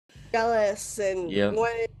jealous and Yep.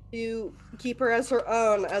 wanted to keep her as her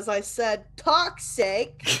own. As I said,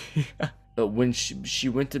 toxic. But when she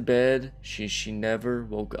went to bed, she never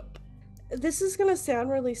woke up. This is gonna sound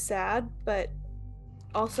really sad, but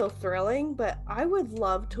also thrilling. But I would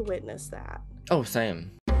love to witness that. Oh,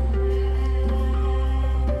 same.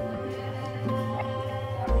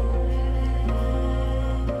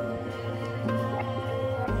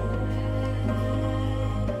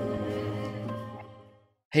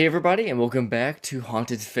 Hey everybody, and welcome back to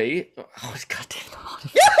Haunted Fate. Oh, goddamn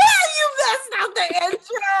Haunted Fate. You messed up the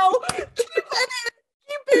intro.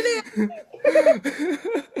 Keep it in.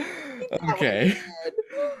 Okay.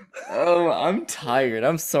 Oh, I'm tired.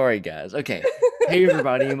 I'm sorry, guys. Okay. Hey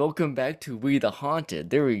everybody, and welcome back to We the Haunted.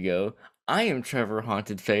 There we go. I am Trevor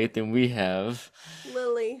Haunted Faith, and we have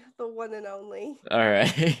Lillie, the one and only. all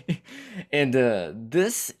right. And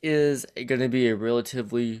this is going to be a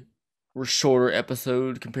relatively shorter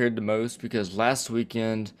episode compared to most because last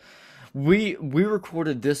weekend we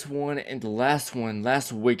recorded this one and the last one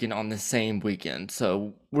last weekend on the same weekend.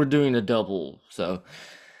 So we're doing a double. So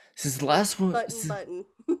since the last one Button.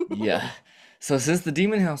 yeah. So since the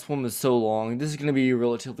Demon House one was so long, this is going to be a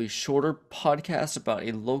relatively shorter podcast about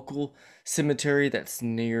a local cemetery that's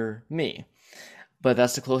near me. But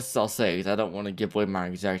that's the closest I'll say because I don't want to give away my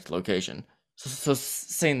exact location. So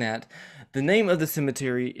saying that, the name of the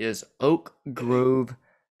cemetery is Oak Grove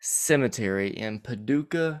Cemetery in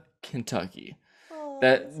Paducah, Kentucky. Oh,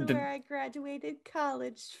 That's that's where I graduated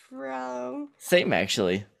college from. same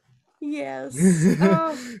actually. Yes.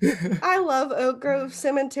 Oh, I love Oak Grove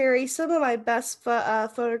Cemetery. Some of my best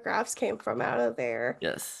photographs came from out of there.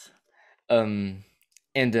 Yes. Um,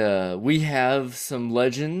 and we have some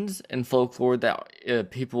legends and folklore that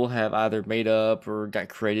people have either made up or got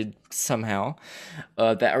created somehow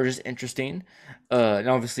that are just interesting. And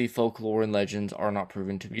obviously, folklore and legends are not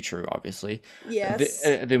proven to be true, obviously. Yes.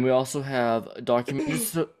 Then we also have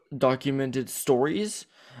documented stories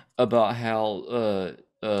about how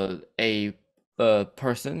a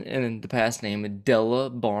person in the past named Della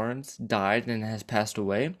Barnes died and has passed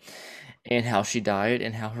away, and how she died,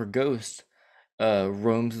 and how her ghost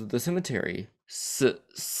roams the cemetery,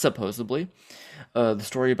 supposedly. The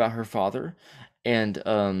story about her father, and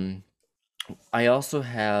I also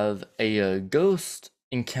have a ghost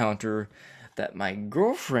encounter that my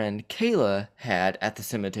girlfriend Kayla had at the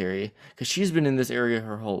cemetery because she's been in this area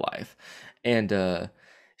her whole life, and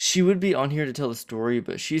she would be on here to tell the story,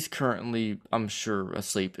 but she's currently, I'm sure,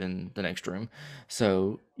 asleep in the next room.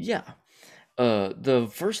 So yeah. The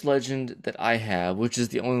first legend that I have, which is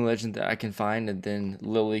the only legend that I can find, and then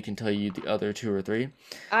Lily can tell you the other two or three.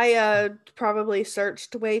 I probably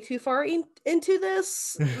searched way too far into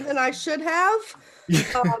this than I should have,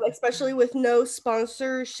 especially with no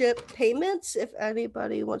sponsorship payments. If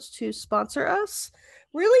anybody wants to sponsor us,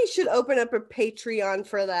 really should open up a Patreon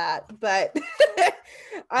for that. But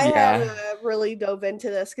I had Yeah. really dove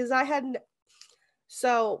into this because I had.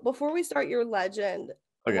 So before we start your legend,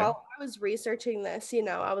 Okay. while I was researching this,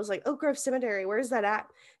 I was like, Oak Grove Cemetery, where's that at?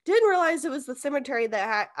 Didn't realize it was the cemetery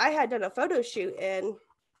that I had done a photo shoot in.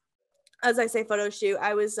 As I say photo shoot,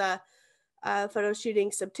 I was photo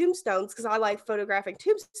shooting some tombstones because I like photographing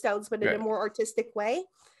tombstones, but in a Right. more artistic way.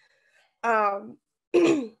 Um,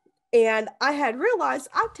 and I had realized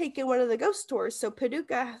I've taken one of the ghost tours. So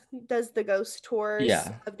Paducah does the ghost tours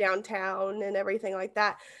Yeah. of downtown and everything like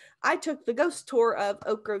that. I took the ghost tour of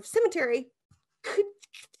Oak Grove Cemetery.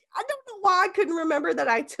 I don't know why I couldn't remember that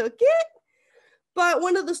I took it, but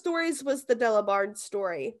one of the stories was the Della Barnes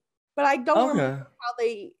story. But I don't remember Okay. how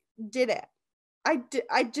they did it.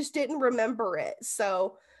 I just didn't remember it.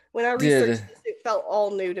 So when I researched Did this, it felt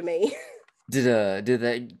all new to me. did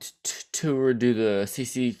that tour do the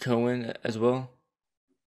CC Cohen as well?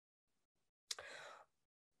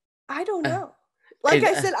 I don't Uh, know. Like it,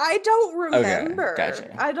 I said, I don't okay, remember.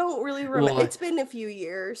 gotcha. I don't really remember. Well, It's been a few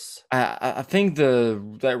years. I think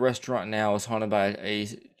that restaurant now is haunted by a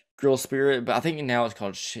girl spirit, but I think now it's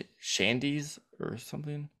called Shandy's or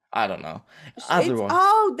something. I don't know. Either It's one.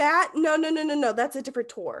 oh that no. That's a different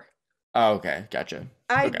tour. Oh, okay, gotcha.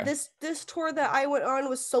 I Okay. this tour that I went on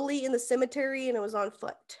was solely in the cemetery and it was on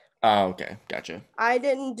foot. Oh, okay, gotcha. I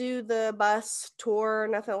didn't do the bus tour,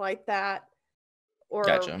 nothing like that. Or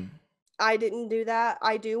Gotcha. I didn't do that.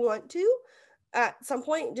 I do want to at some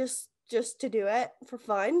point just to do it for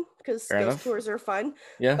fun because Fair ghost enough. tours are fun.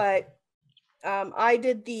 Yeah. But I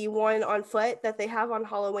did the one on foot that they have on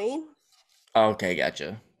Halloween. Okay,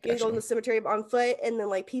 gotcha. You can go in Gotcha. the cemetery on foot, and then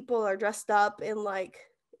like people are dressed up in like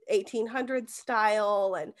 1800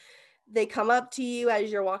 style, and they come up to you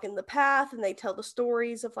as you're walking the path, and they tell the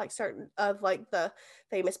stories of like the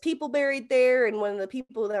famous people buried there, and one of the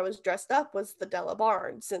people that was dressed up was the Della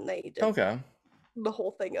Barnes, and they did Okay. the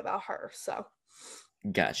whole thing about her. So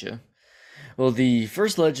Gotcha. Well, the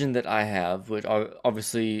first legend that I have, which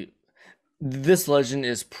obviously this legend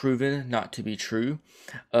is proven not to be true,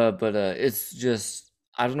 but it's just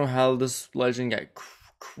I don't know how this legend got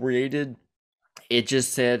created. It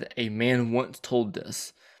just said a man once told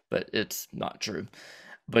this, but it's not true.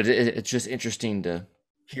 But it's just interesting to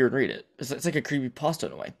hear and read it. It's like a creepy pasta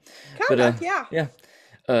in a way. But kind of, yeah. yeah.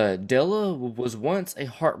 Della was once a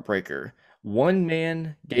heartbreaker. One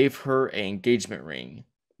man gave her an engagement ring,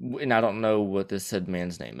 and I don't know what this said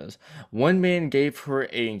man's name is. One man gave her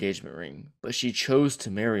an engagement ring, but she chose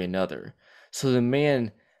to marry another. So the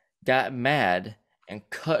man got mad and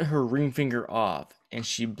cut her ring finger off, and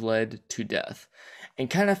she bled to death. And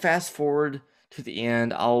kind of fast forward to the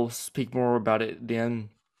end, I'll speak more about it then.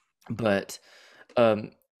 But um,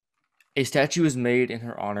 a statue was made in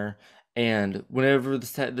her honor, and whenever the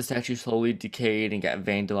statue slowly decayed and got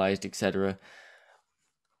vandalized, etc.,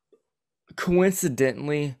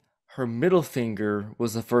 coincidentally, her middle finger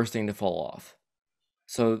was the first thing to fall off.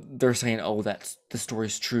 So they're saying, "Oh, that's the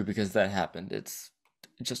story's true because that happened." It's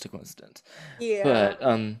just a coincidence. Yeah.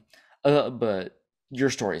 But your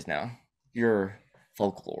stories now, your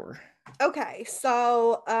folklore. Okay,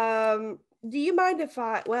 so do you mind if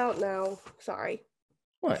well, no, sorry.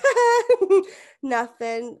 What?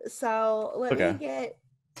 Nothing. So let me Okay. get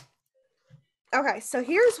okay, so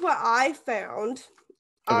here's what I found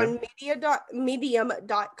Okay. on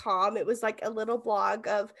medium.com. It was like a little blog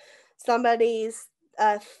of somebody's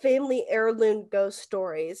family heirloom ghost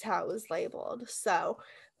stories, how it was labeled. So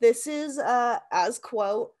this is as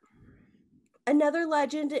quote, another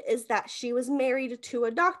legend is that she was married to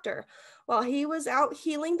a doctor. While he was out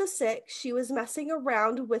healing the sick, she was messing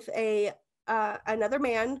around with a another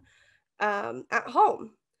man at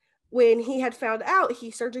home. When he had found out,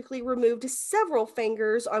 he surgically removed several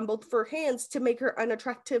fingers on both of her hands to make her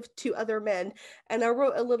unattractive to other men. And I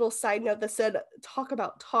wrote a little side note that said, "Talk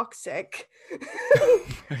about toxic." Oh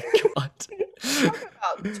my God. Talk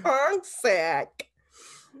about toxic.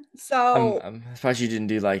 So I'm surprised you didn't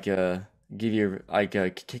do like give you like a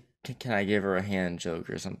can I give her a hand joke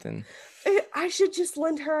or something. I should just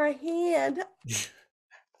lend her a hand.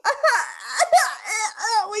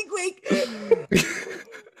 Wink, wink.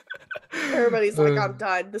 Everybody's like, Uh, I'm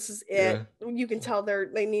done. This is yeah. it. You can tell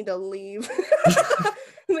they need to leave.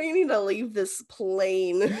 They need to leave this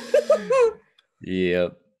plane.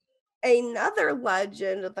 Yep. Another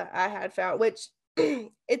legend that I had found, which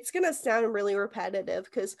it's gonna sound really repetitive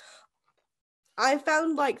because I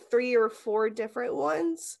found like 3 or 4 different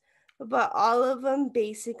ones, but all of them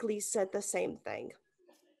basically said the same thing.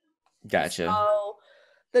 Gotcha. So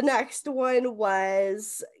the next one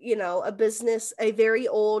was, a very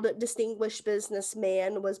old, distinguished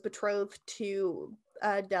businessman was betrothed to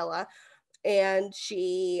Della, and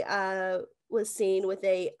she was seen with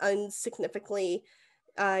a unsignificantly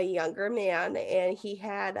younger man, and he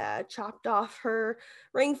had chopped off her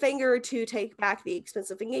ring finger to take back the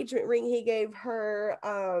expensive engagement ring he gave her.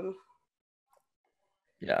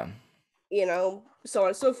 Yeah. So on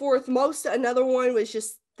and so forth. Another one was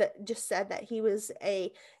just said that he was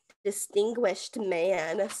a distinguished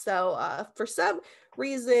man. So for some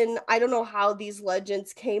reason, I don't know how these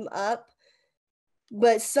legends came up,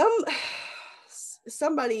 but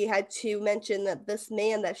somebody had to mention that this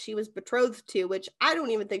man that she was betrothed to, which I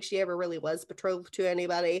don't even think she ever really was betrothed to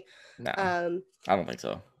anybody. No, Um, I don't think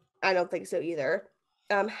so. I don't think so either.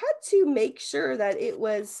 Had to make sure that it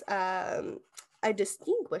was a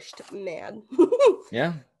distinguished man.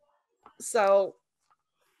 Yeah. So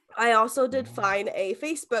I also did find a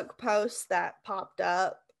Facebook post that popped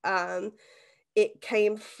up. It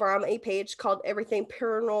came from a page called Everything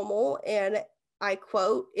Paranormal, and I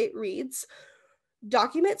quote, it reads,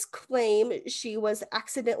 "Documents claim she was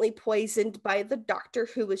accidentally poisoned by the doctor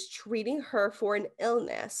who was treating her for an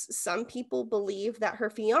illness. Some people believe that her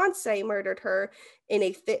fiance murdered her in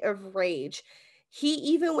a fit of rage. He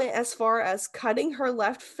even went as far as cutting her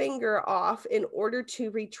left finger off in order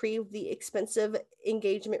to retrieve the expensive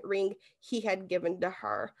engagement ring he had given to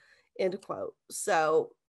her." End quote.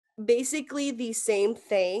 So basically the same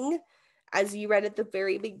thing as you read at the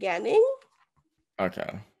very beginning,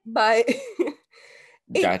 Okay. but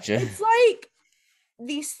Gotcha. it's like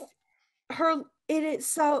these her it is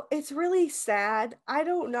so it's really sad. I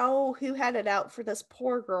don't know who had it out for this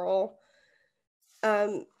poor girl.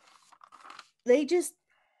 Um they just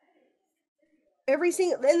every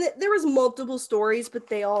single, and there was multiple stories, but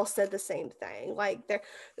they all said the same thing. Like they're,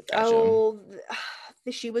 Gotcha. oh,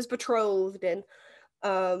 she was betrothed and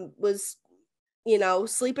was, you know,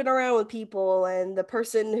 sleeping around with people, and the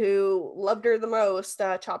person who loved her the most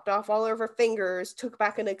chopped off all of her fingers, took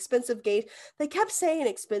back an expensive gate. They kept saying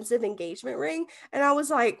expensive engagement ring, and I was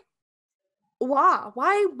like,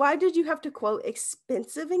 why did you have to quote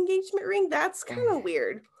expensive engagement ring? That's kind of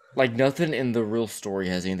weird. Like nothing in the real story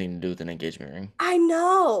has anything to do with an engagement ring. I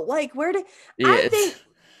know. Like, where did Yeah, I it's think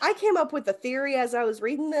I came up with a theory as I was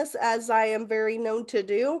reading this, as I am very known to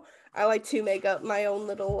do. I like to make up my own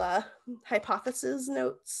little hypothesis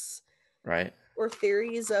notes right. or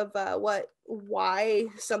theories of why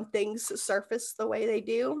some things surface the way they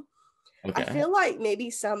do. I Okay. feel like maybe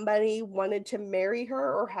somebody wanted to marry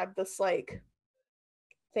her or had this like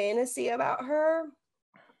fantasy about her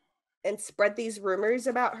and spread these rumors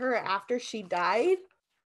about her after she died.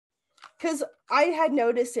 Because I had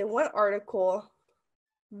noticed in one article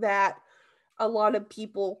that a lot of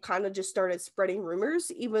people kind of just started spreading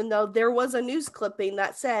rumors, even though there was a news clipping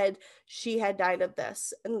that said she had died of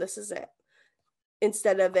this and this is it.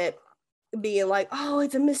 Instead of it being like, oh,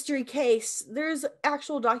 it's a mystery case, there's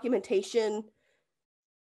actual documentation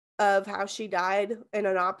of how she died in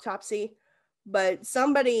an autopsy. But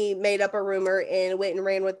somebody made up a rumor and went and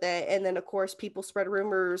ran with it. And then, of course, people spread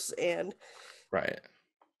rumors, and Right.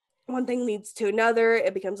 one thing leads to another.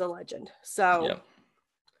 It becomes a legend. So Yep.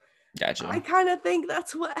 I Gotcha. kind of think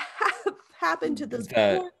that's what happened to this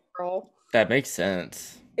That poor girl. that makes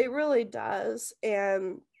sense. It really does.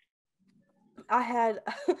 And I had,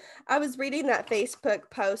 I was reading that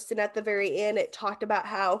Facebook post, and at the very end, it talked about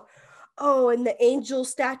how, oh, and the angel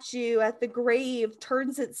statue at the grave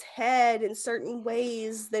turns its head in certain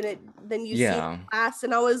ways than you see in Yeah. class.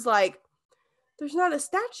 And I was like, there's not a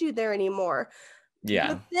statue there anymore. Yeah.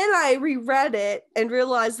 But then I reread it and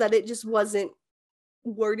realized that it just wasn't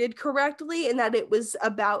worded correctly, and that it was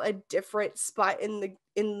about a different spot in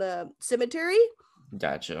the cemetery.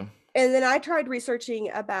 Gotcha. And then I tried researching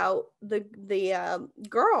about the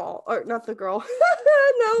girl, or not the girl,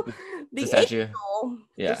 no, The, the the statue. angel,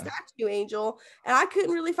 the Yeah. statue angel, and I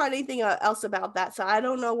couldn't really find anything else about that. So I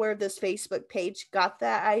don't know where this Facebook page got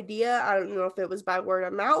that idea. I don't know if it was by word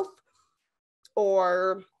of mouth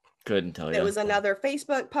or Couldn't tell it you. was another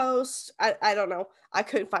Facebook post. I don't know. I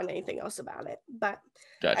couldn't find anything else about it. But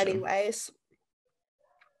Gotcha. anyways,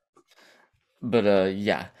 But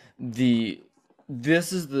yeah. The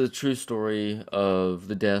this is the true story of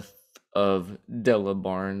the death of Della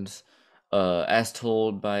Barnes, as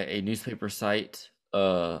told by a newspaper site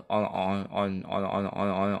online.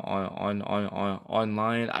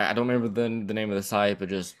 I don't remember the name of the site, but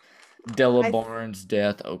just Della I Barnes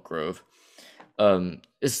death, Oak Grove.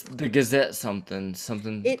 It's the Gazette something.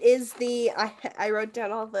 it is the I wrote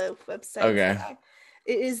down all the websites that Okay. I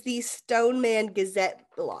it is the Stoneman Gazette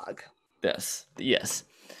blog. Yes.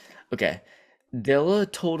 Okay. Della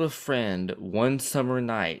told a friend one summer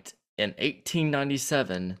night in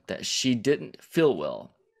 1897 that she didn't feel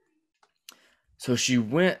well. So she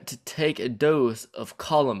went to take a dose of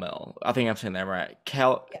calomel. I think I'm saying that right.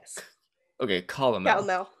 Yes. Okay, calomel,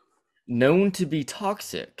 Calmel. known to be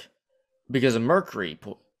toxic because of mercury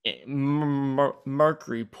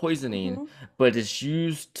poisoning, Mm-hmm. but it's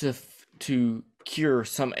used to cure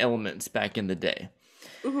some ailments back in the day.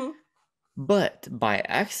 Mm-hmm. But by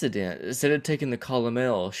accident, instead of taking the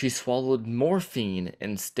calomel, she swallowed morphine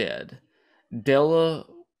instead. Della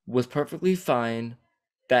was perfectly fine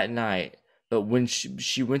that night, but when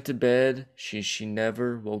she went to bed, she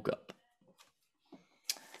never woke up.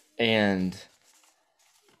 And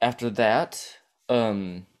after that,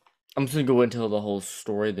 I'm just gonna go into the whole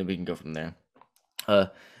story, then we can go from there. Uh,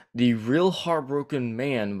 the real heartbroken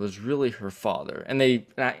man was really her father, and I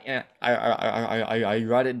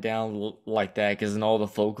write it down like that because in all the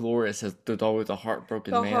folklore it says there's always a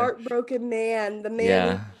heartbroken The man. heartbroken man, the man who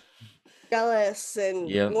was Yeah, jealous and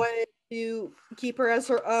yep. wanted to keep her as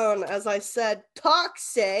her own, as I said,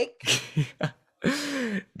 toxic.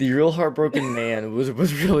 The real heartbroken man was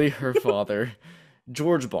really her father,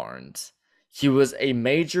 George Barnes. He was a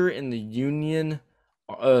major in the Union,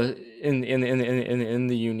 in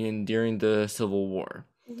the Union during the Civil War.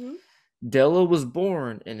 Mm-hmm. Della was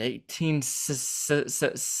born in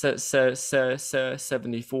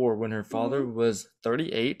 1874 when her father Mm-hmm. was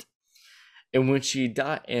 38, and when she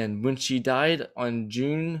died on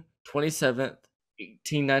June 27th,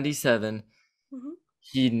 1897, Mm-hmm.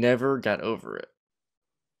 he never got over it.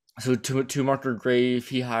 So to mark her grave,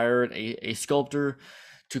 he hired a sculptor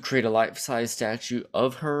to create a life-size statue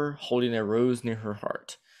of her holding a rose near her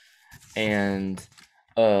heart. And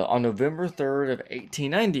On November 3rd of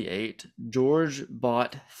 1898, George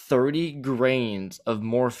bought 30 grains of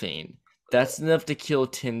morphine. That's enough to kill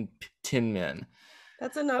 10 men.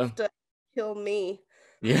 That's enough Um, to kill me.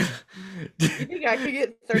 yeah. You think I could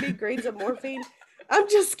get 30 grains of morphine? I'm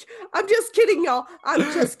just kidding, y'all. I'm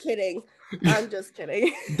just kidding. I'm just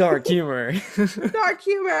kidding. Dark humor. Dark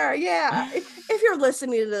humor, yeah. If you're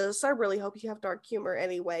listening to this, I really hope you have dark humor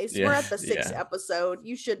anyways. We're Yeah, at the sixth yeah, episode.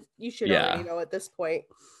 You should already yeah. know at this point.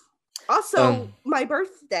 Also, Um, my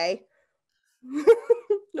birthday,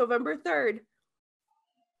 November 3rd.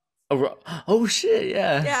 oh shit,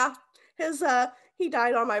 yeah. Yeah. His he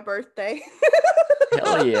died on my birthday.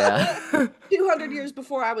 Hell yeah. 200 years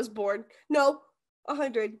before I was born. No,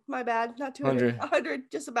 100. My bad. Not 200. 100.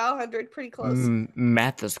 100, just about 100. Pretty close.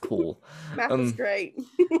 Math is cool. Math is great.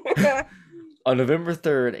 On November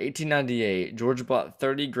 3rd, 1898, George bought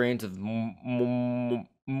 30 grains of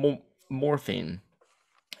morphine.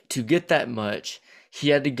 To get that much, he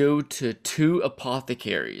had to go to two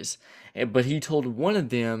apothecaries, but he told one of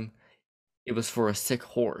them it was for a sick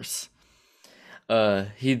horse.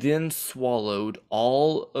 He then swallowed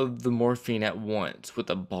all of the morphine at once with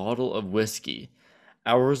a bottle of whiskey.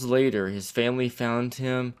 Hours later, his family found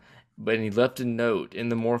him, but he left a note in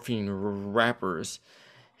the morphine wrappers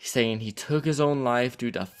saying he took his own life due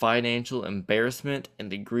to financial embarrassment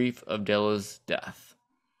and the grief of Della's death.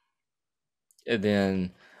 And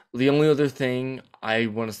then the only other thing I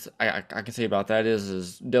want to I can say about that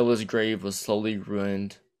is Della's grave was slowly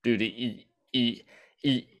ruined due to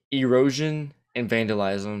erosion and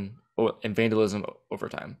vandalism over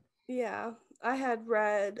time. Yeah, I had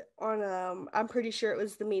read on I'm pretty sure it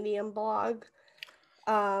was the Medium blog.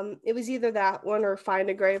 It was either that one or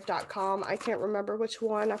findagrave.com. I can't remember which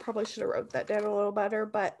one. I probably should have wrote that down a little better,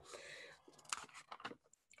 but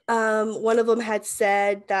one of them had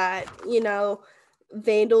said that,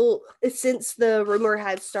 since the rumor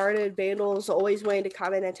had started, vandals always wanted to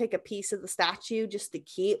come in and take a piece of the statue just to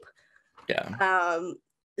keep. Yeah.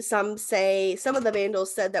 Some of the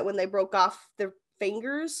vandals said that when they broke off their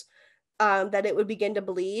fingers, that it would begin to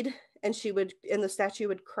bleed and the statue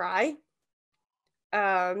would cry.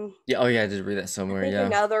 Yeah. Oh yeah, I did read that I somewhere. think Yeah.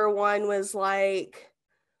 another one was like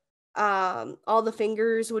all the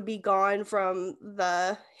fingers would be gone from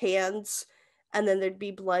the hands, and then there'd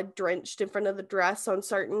be blood drenched in front of the dress on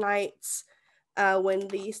certain nights when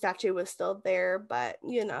the statue was still there. But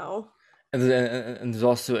And there's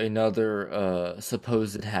also another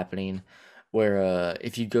supposed happening where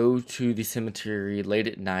if you go to the cemetery late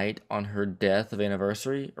at night on her death of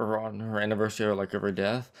anniversary or on her anniversary or like of her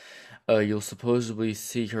death, you'll supposedly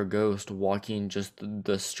see her ghost walking just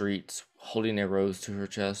the streets holding a rose to her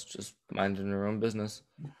chest, just minding her own business.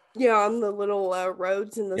 yeah, on the little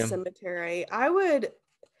roads in the Yeah. cemetery.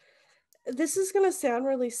 This is gonna sound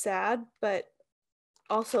really sad, but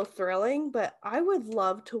also thrilling, but I would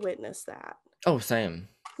love to witness that. Oh, same.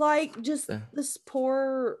 Like, just Uh, this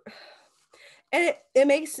poor, and it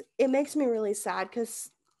makes me really sad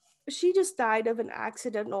because she just died of an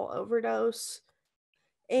accidental overdose,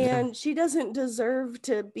 yeah. and she doesn't deserve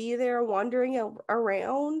to be there wandering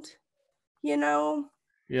around, you know?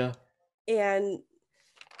 Yeah. And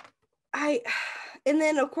I and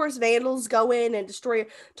then of course vandals go in and destroy.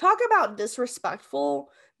 Talk about disrespectful.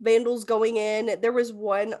 Vandals going in. There was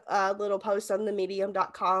one little post on the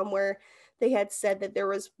medium.com where they had said that there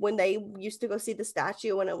was, when they used to go see the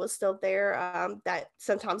statue when it was still there, that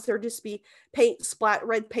sometimes there'd just be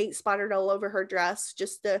red paint splattered all over her dress,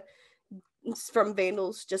 just to from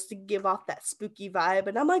vandals, just to give off that spooky vibe.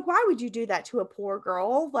 And I'm like, why would you do that to a poor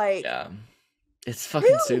girl? Like, Yeah. It's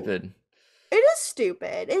fucking who? stupid. It is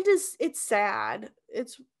stupid. It's sad.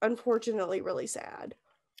 It's unfortunately really sad.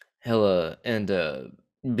 Hella and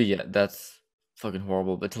but yeah, that's fucking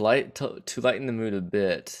horrible. But to lighten the mood a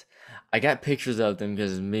bit, I got pictures of them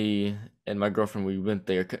because me and my girlfriend we went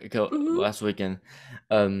there Mm-hmm. last weekend.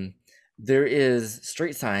 Um, there is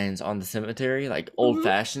street signs on the cemetery, like old Mm-hmm.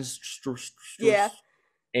 fashioned Yeah.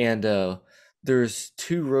 and there's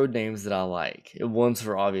two road names that I like. One's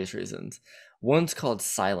for obvious reasons. One's called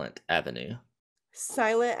Silent Avenue.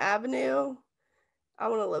 Silent Avenue. I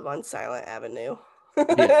want to live on Silent Avenue.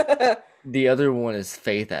 The the other one is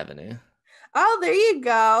Faith Avenue. Oh, there you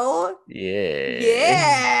go. Yeah.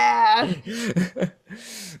 Yeah.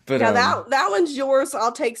 But Yeah, that one's yours.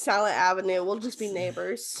 I'll take Silent Avenue. We'll just be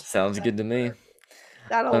neighbors. sounds good to me.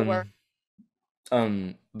 That'll work.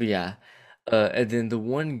 Um but yeah. And then the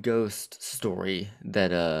one ghost story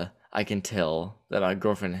that I can tell that my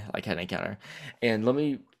girlfriend like had an encounter. And let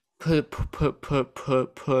me put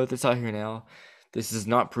this out here now. This is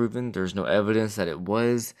not proven. There's no evidence that it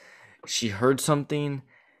was She heard something.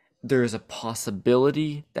 There's a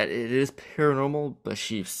possibility that it is paranormal, but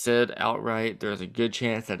she said outright there's a good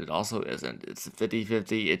chance that it also isn't. It's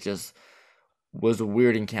 50-50. It just was a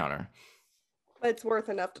weird encounter. It's worth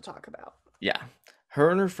enough to talk about. Yeah. Her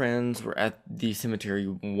and her friends were at the cemetery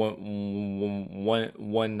one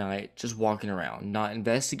night, just walking around, not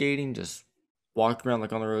investigating, just walking around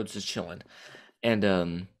like on the roads, just chilling.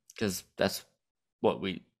 And because that's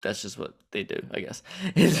just what they do, I guess.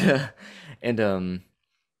 And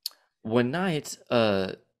one night,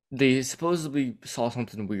 they supposedly saw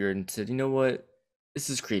something weird and said, "You know what? This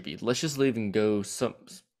is creepy. Let's just leave and go somewhere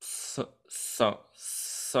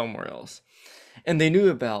else." And they knew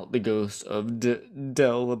about the ghost of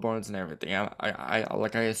Della Barnes and everything.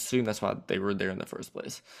 I assume that's why they were there in the first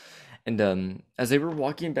place. And as they were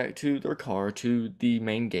walking back to their car to the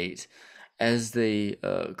main gate, as they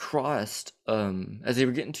as they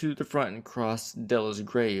were getting to the front and crossed Della's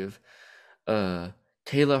grave, uh,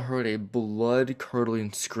 Kayla heard a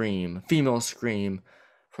blood-curdling scream, female scream,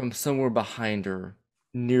 from somewhere behind her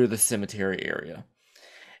near the cemetery area.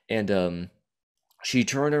 And she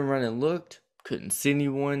turned around and looked, couldn't see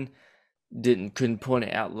anyone, couldn't point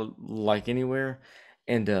it out like anywhere.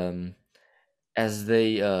 And as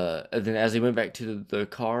they went back to the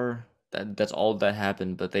car, that's all that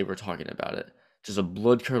happened, but they were talking about it. Just a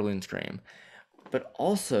blood-curdling scream. But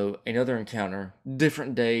also another encounter,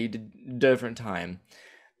 different day, different time.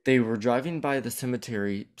 They were driving by the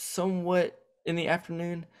cemetery somewhat in the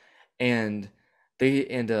afternoon, and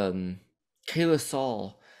Kayla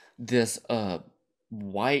saw this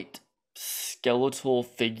white skeletal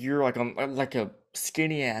figure, like on like a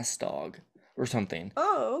skinny ass dog or something,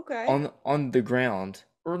 Oh, okay. on the ground,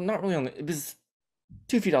 or not really it was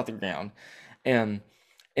 2 feet off the ground. And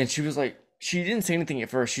she was like, she didn't say anything at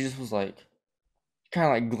first, she just was like kind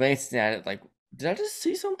of like glancing at it, like, did I just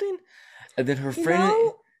see something? And then her You friend,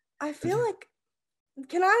 know, I feel like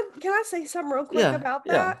can I say something real quick yeah, about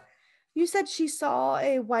yeah, that? You said she saw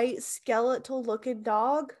a white skeletal looking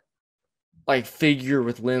dog. like figure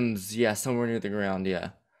with limbs, yeah, somewhere near the ground,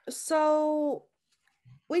 yeah, So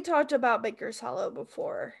we talked about Baker's Hollow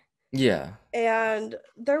before. yeah. And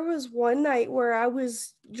there was one night where I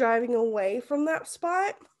was driving away from that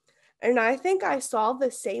spot, and I think I saw the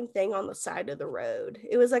same thing on the side of the road.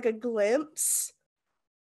 It was like a glimpse,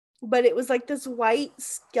 but it was like this white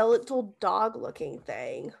skeletal dog looking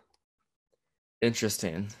thing.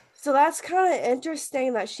 Interesting. So that's kind of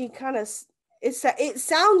interesting that she kind of it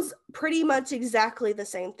sounds pretty much exactly the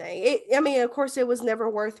same thing. I mean, of course, it was never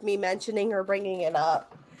worth me mentioning or bringing it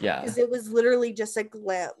up Yeah. because it was literally just a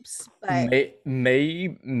glimpse. But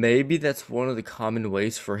Maybe that's one of the common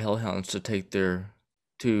ways for hellhounds to take their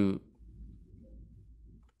to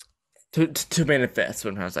to manifest.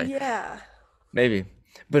 What I'm trying to say, yeah, maybe,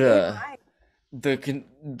 but it might.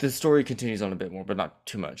 the story continues on a bit more, but not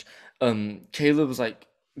too much. Caleb was like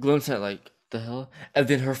glimpsing at like the hell, and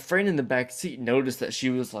then her friend in the back seat noticed that she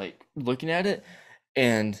was like looking at it,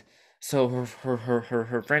 and so her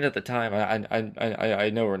friend at the time, I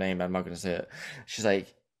know her name, I'm not gonna say it. She's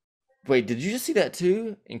like, "Wait, did you just see that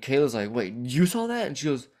too?" And Kayla's like, "Wait, you saw that?" And she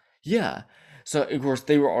goes, "Yeah." So of course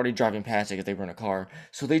they were already driving past it because they were in a car.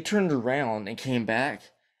 So they turned around and came back.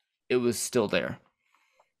 It was still there.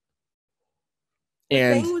 The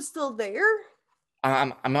thing And was still there.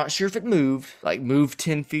 I'm not sure if it moved, like moved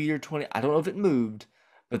 10 feet or 20. I don't know if it moved,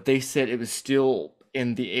 but they said it was still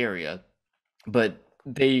in the area. But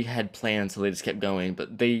they had plans, so they just kept going.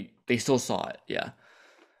 But they still saw it. Yeah,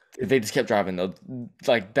 they just kept driving though.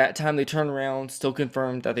 Like that time they turned around, still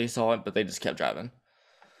confirmed that they saw it, but they just kept driving.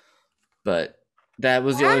 But that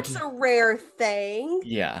was the only That's a rare thing.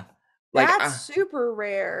 yeah. Like That's super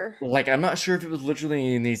rare. I'm not sure if it was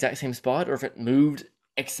literally in the exact same spot or if it moved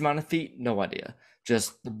X amount of feet. No idea.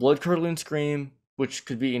 Just the blood curdling scream, which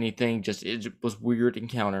could be anything. Just it was weird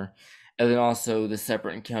encounter, and then also the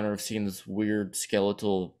separate encounter of seeing this weird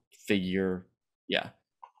skeletal figure. Yeah,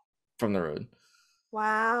 from the road.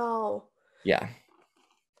 Wow. Yeah.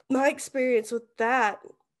 My experience with that,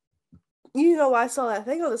 I saw that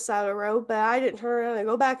thing on the side of the road, but I didn't turn around and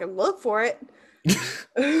go back and look for it.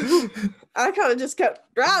 I kind of just kept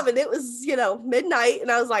driving. It was, midnight,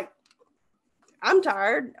 and I was like, I'm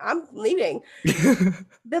tired. I'm leaving.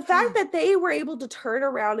 The fact that they were able to turn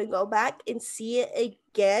around and go back and see it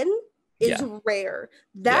again is Yeah. rare.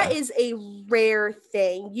 That Yeah. is a rare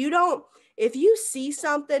thing. You don't, if you see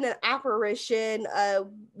something, an apparition,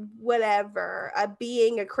 whatever, a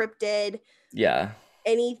being, a cryptid, Yeah.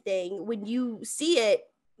 anything, when you see it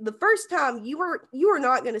the first time, you are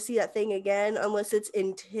not going to see that thing again unless it's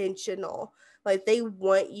intentional. Like they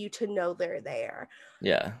want you to know they're there.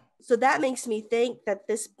 Yeah. So that makes me think that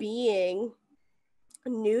this being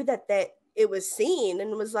knew that it was seen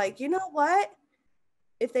and was like, you know what?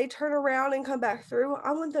 If they turn around and come back through,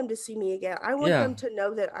 I want them to see me again. I want Yeah. them to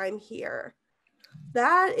know that I'm here.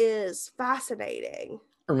 That is fascinating.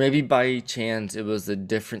 Or maybe by chance it was a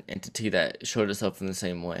different entity that showed itself in the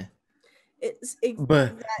same way. It's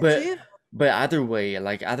But that but too. but either way,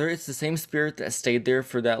 like either it's the same spirit that stayed there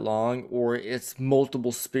for that long, or it's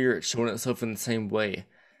multiple spirits showing itself in the same way.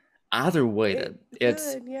 Either way, that It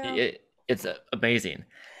could, yeah. it's amazing.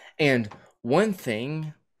 And one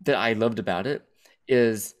thing that I loved about it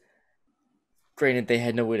is, granted, they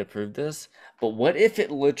had no way to prove this, but what if it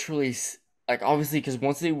literally, like, obviously, because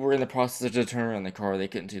once they were in the process of turning around the car, they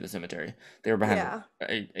couldn't see the cemetery. They were behind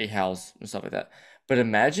Yeah. a house and stuff like that. But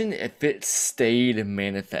imagine if it stayed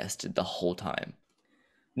manifested the whole time,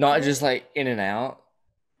 not just What? like in and out.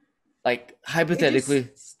 Like, It just hypothetically,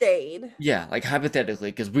 stayed. yeah, like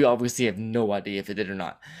hypothetically, because we obviously have no idea if it did or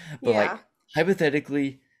not. But Yeah. like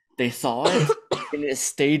hypothetically, they saw it and it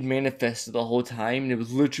stayed manifested the whole time, and it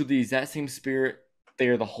was literally that same spirit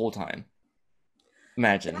there the whole time.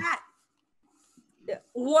 Imagine. That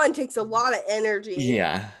one takes a lot of energy.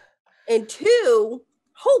 Yeah. And two,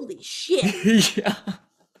 holy shit. Yeah.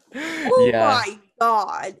 Oh Yeah. my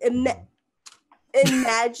god.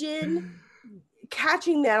 Imagine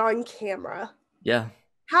catching that on camera. Yeah.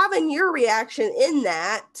 Having your reaction in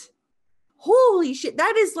that. Holy shit.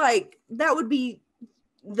 That is like, that would be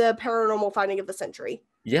the paranormal finding of the century.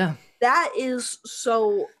 Yeah. That is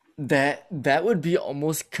so. That would be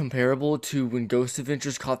almost comparable to when Ghost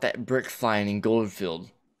Adventures caught that brick flying in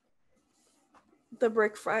Goldfield. The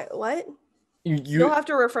brick fry. What? You, You'll you have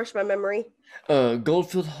to refresh my memory.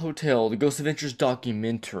 Goldfield Hotel, the Ghost Adventures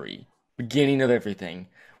documentary, beginning of everything.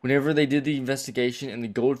 Whenever they did the investigation in the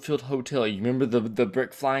Goldfield Hotel, you remember the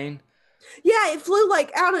brick flying? Yeah, it flew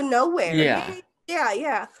like out of nowhere. Yeah.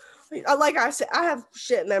 Yeah. Like I said, I have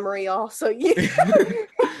shit memory, y'all. So yeah,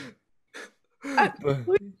 But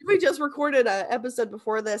we just recorded an episode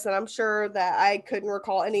before this, and I'm sure that I couldn't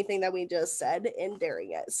recall anything that we just said in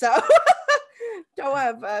during it. So don't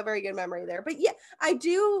have a very good memory there. But yeah, I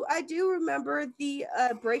do remember the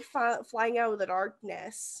break flying out of the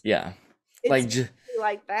darkness. yeah, It's like j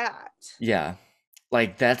like that. yeah,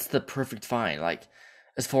 like that's the perfect find. Like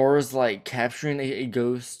as far as like capturing a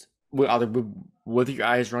ghost with either with your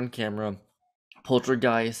eyes or on camera,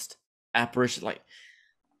 poltergeist, apparition, like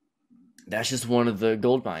that's just one of the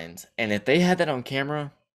gold mines. And if they had that on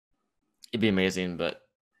camera, it'd be amazing. But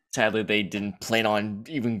sadly, they didn't plan on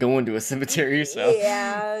even going to a cemetery. So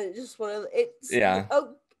Yeah, just one of it's yeah,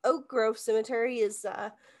 Oak Grove Cemetery is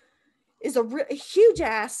a huge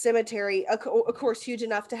ass cemetery. Of course, huge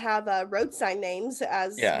enough to have road sign names,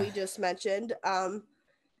 as yeah, we just mentioned.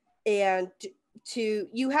 And to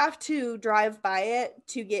you have to drive by it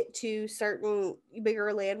to get to certain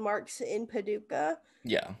bigger landmarks in Paducah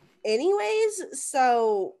yeah, anyways,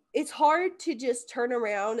 so it's hard to just turn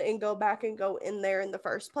around and go back and go in there in the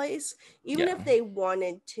first place, even yeah. if they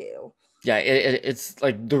wanted to. Yeah, it's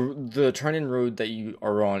like the turning road that you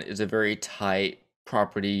are on is a very tight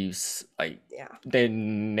property, like Yeah. the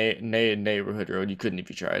neighborhood road. You couldn't if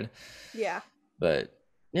you tried. Yeah. But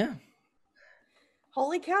yeah,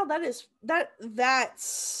 Holy cow,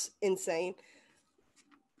 that's insane.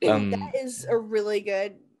 um, That is a really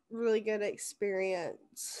good experience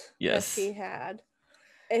that yes, she had.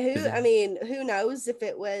 And is it- who knows if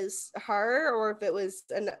it was her or if it was,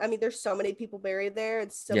 and I mean, there's so many people buried there.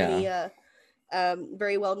 It's so yeah, many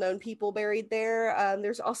very well known people buried there.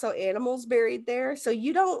 There's also animals buried there, so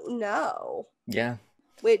you don't know. yeah.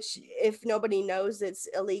 Which, if nobody knows, it's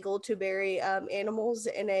illegal to bury animals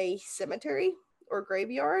in a cemetery or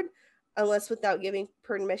graveyard unless without giving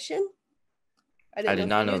permission. I I didn't know did if you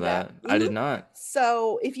not know knew that. that. I did not.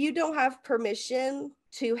 So, if you don't have permission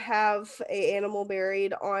to have a animal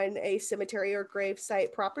buried on a cemetery or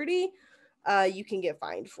gravesite property, you can get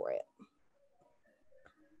fined for it.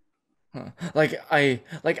 Huh.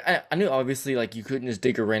 I knew obviously like you couldn't just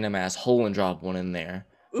dig a random ass hole and drop one in there,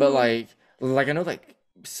 but Mm-hmm. like I know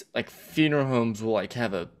like funeral homes will like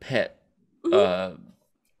have a pet Mm-hmm. uh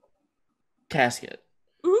casket.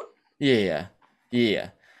 Mm-hmm. Yeah, yeah,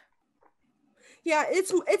 Yeah,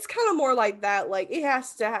 it's kind of more like that. Like it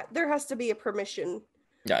has to there has to be a permission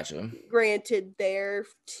gotcha. granted there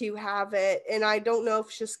to have it, and I don't know if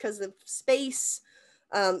it's just because of space,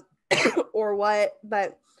 um, or what,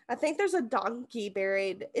 but I think there's a donkey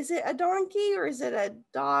buried. Is it a donkey or is it a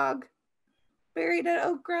dog buried at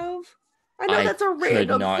Oak Grove? I know I that's a could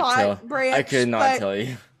random not thought tell. I branch, could not but tell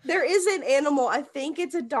you. there is an animal. I think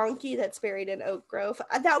it's a donkey that's buried in Oak Grove.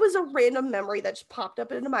 That was a random memory that just popped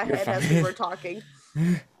up into my You're head as we fine. were talking.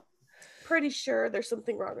 Pretty sure there's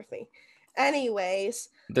something wrong with me. Anyways,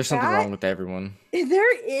 There's something that wrong with everyone.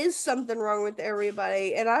 there is something wrong with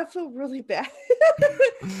everybody, and I feel really bad.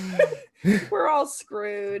 We're all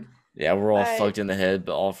screwed. Yeah, we're all But fucked in the head,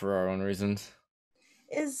 but all for our own reasons.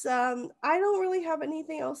 I don't really have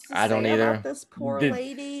anything else to I don't say about either. this poor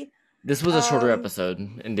lady. This was a shorter Um episode,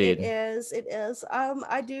 it indeed. is, it is.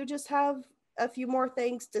 I do just have a few more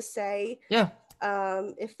things to say. Yeah,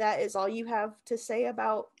 If that is all you have to say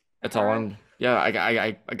about that's all her. I'm. Yeah,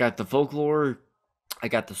 I got the folklore. I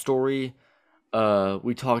got the story.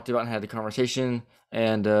 We talked about and had the conversation,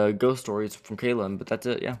 and ghost stories from Kaylin. But that's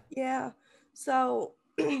it. Yeah. Yeah. So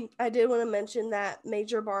I did want to mention that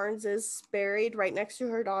Major Barnes is buried right next to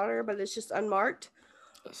her daughter, but it's just unmarked.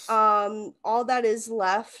 Yes. All that is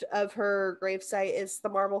left of her gravesite is the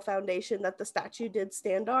marble foundation that the statue did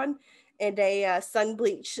stand on, and a sun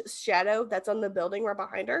bleached shadow that's on the building right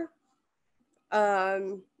behind her.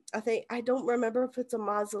 I think, I don't remember if it's a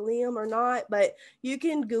mausoleum or not, but you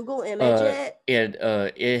can Google image it.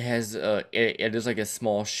 It has it is like a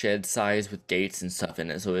small shed size with gates and stuff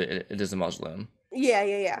in it, so it is a mausoleum.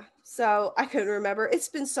 Yeah. So I couldn't remember. It's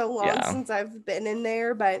been so long Yeah. since I've been in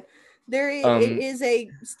there, but it Um. is a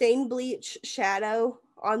stained bleach shadow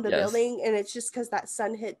on the Yes. building, and it's just because that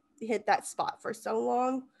sun hit that spot for so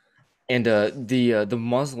long. And the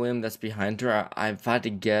mausoleum that's behind her, I've had to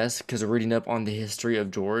guess because reading up on the history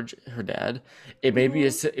of George, her dad, Mm-hmm.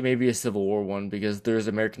 it may be a Civil War one because there's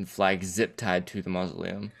American flag zip tied to the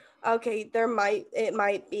mausoleum. Okay, it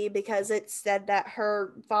might be because it said that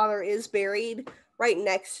her father is buried right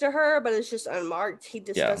next to her, but it's just unmarked. He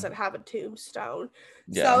just Yeah, doesn't have a tombstone.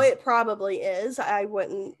 So yeah, it probably is. I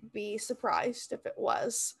wouldn't be surprised if it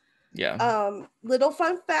was. yeah. Little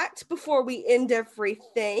fun fact before we end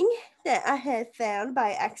everything that I had found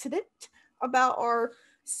by accident about our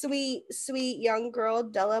sweet young girl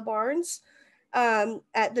Della Barnes,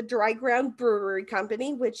 at the Dry Ground Brewery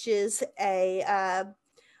Company, which is a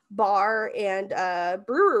bar and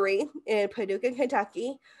brewery in Paducah,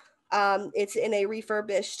 Kentucky. It's in a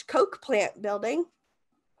refurbished Coke plant building.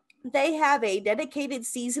 They have a dedicated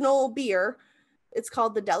seasonal beer. It's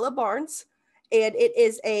called the Della Barnes, and it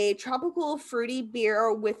is a tropical fruity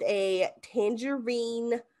beer with a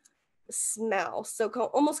tangerine smell. So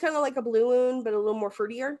almost kind of like a Blue Moon, but a little more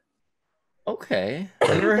fruitier. Okay, I've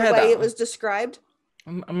never The had way that it one. was described.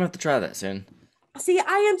 I'm gonna have to try that soon. See,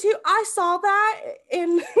 I am too. I saw that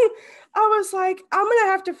and I was like, I'm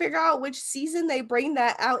gonna have to figure out which season they bring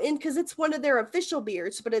that out in because it's one of their official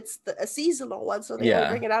beers, but it's a seasonal one, so they only Yeah.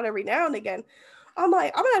 bring it out every now and again. I'm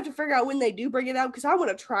like, I'm gonna have to figure out when they do bring it out because I want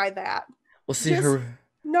to try that. Well, see Just her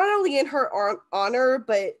not only in her honor,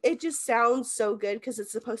 but it just sounds so good because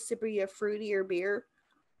it's supposed to be a fruitier beer.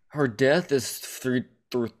 her death is 3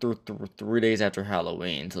 days after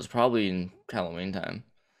Halloween, so it's probably in Halloween time.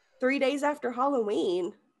 3 days after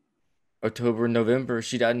Halloween. October, November.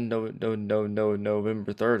 She died in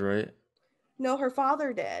November 3rd, right? No, her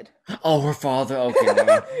father did. Oh, her father. Okay,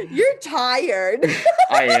 no. You're tired.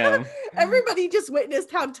 I am. Everybody just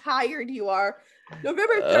witnessed how tired you are.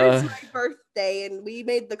 November 3rd is Uh, my birthday, and we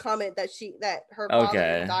made the comment that her father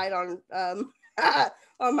okay. died on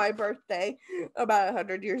on my birthday, about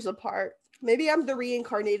 100 years apart. Maybe I'm the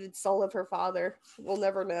reincarnated soul of her father. We'll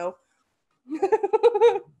never know.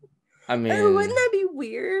 I Oh, wouldn't mean, that be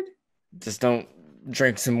weird? just don't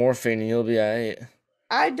drink some morphine and you'll be alright.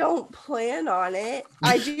 I don't plan on it.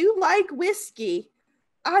 I do like whiskey.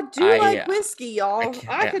 I do like I, whiskey, y'all.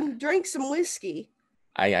 I can drink some whiskey.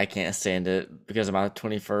 I can't stand it because of my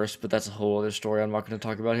 21st, but that's a whole other story I'm not going to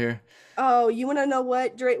talk about here. Oh, you want to know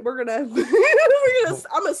what, Drake? I'm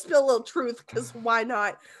gonna spill a little truth because why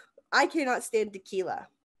not? I cannot stand tequila.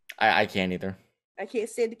 I can't either. I can't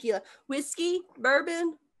stand tequila. Whiskey,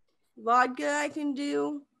 bourbon, vodka, I can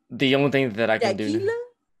do. The only thing that I can do, Tequila,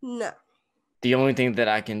 no. the only thing that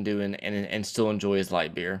I can do and still enjoy is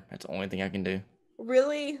light beer. That's the only thing I can do.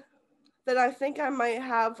 Really? Then I think I might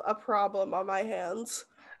have a problem on my hands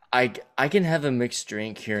I can have a mixed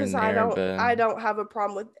drink here because and there, but I don't have a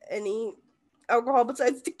problem with any alcohol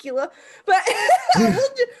besides tequila. But we'll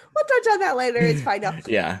touch on that later. It's fine now.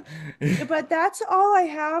 yeah. But that's all I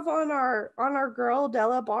have on our girl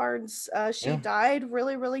Della Barnes. She Yeah. died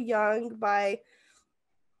really young by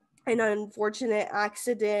an unfortunate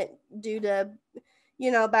accident due to,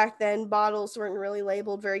 back then bottles weren't really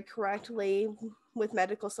labeled very correctly with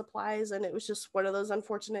medical supplies, and it was just one of those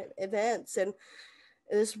unfortunate events. And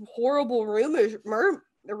this horrible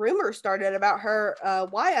the rumor started about her.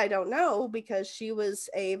 Why, I don't know, because she was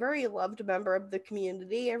a very loved member of the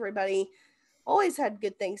community. Everybody always had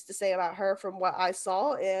good things to say about her from what I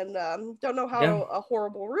saw, and don't know Yeah, how a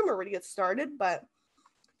horrible rumor would get started, but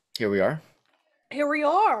here we are. here we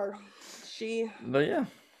are. She But yeah,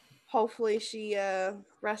 hopefully she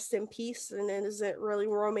rests in peace and isn't really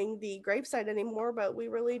roaming the gravesite anymore, but we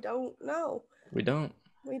really don't know. we don't.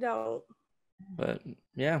 We don't. But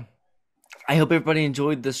yeah, I hope everybody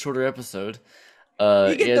enjoyed this shorter episode.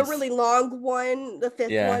 You get the It's really long one, the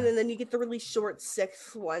fifth yeah, one, and then you get the really short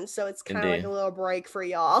sixth one. So it's kind of like a indeed. little break for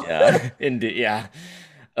y'all. Yeah, indeed. Yeah.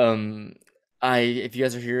 Um, if you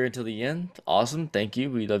guys are here until the end, awesome. Thank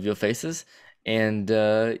you. We love your faces. And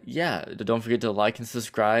yeah, don't forget to like and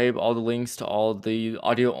subscribe. All the links to all the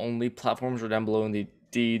audio only platforms are down below in the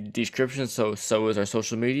description. So is our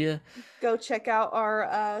social media. Go check out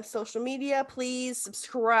our social media. Please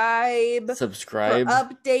subscribe for Subscribe.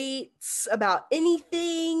 updates about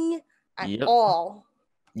anything at Yep. all.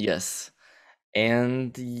 Yes.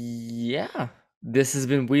 And yeah, this has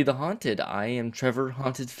been We the Haunted. I am Trevor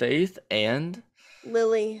Haunted Faith, and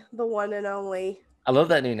Lillie, the one and only. I love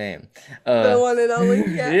that new name. The one and only.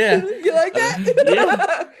 Yeah. Yeah. You like Yeah.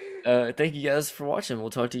 that? Thank you guys for watching.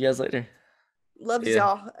 We'll talk to you guys later. See Loves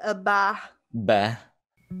ya. y'all. Bye. Bye.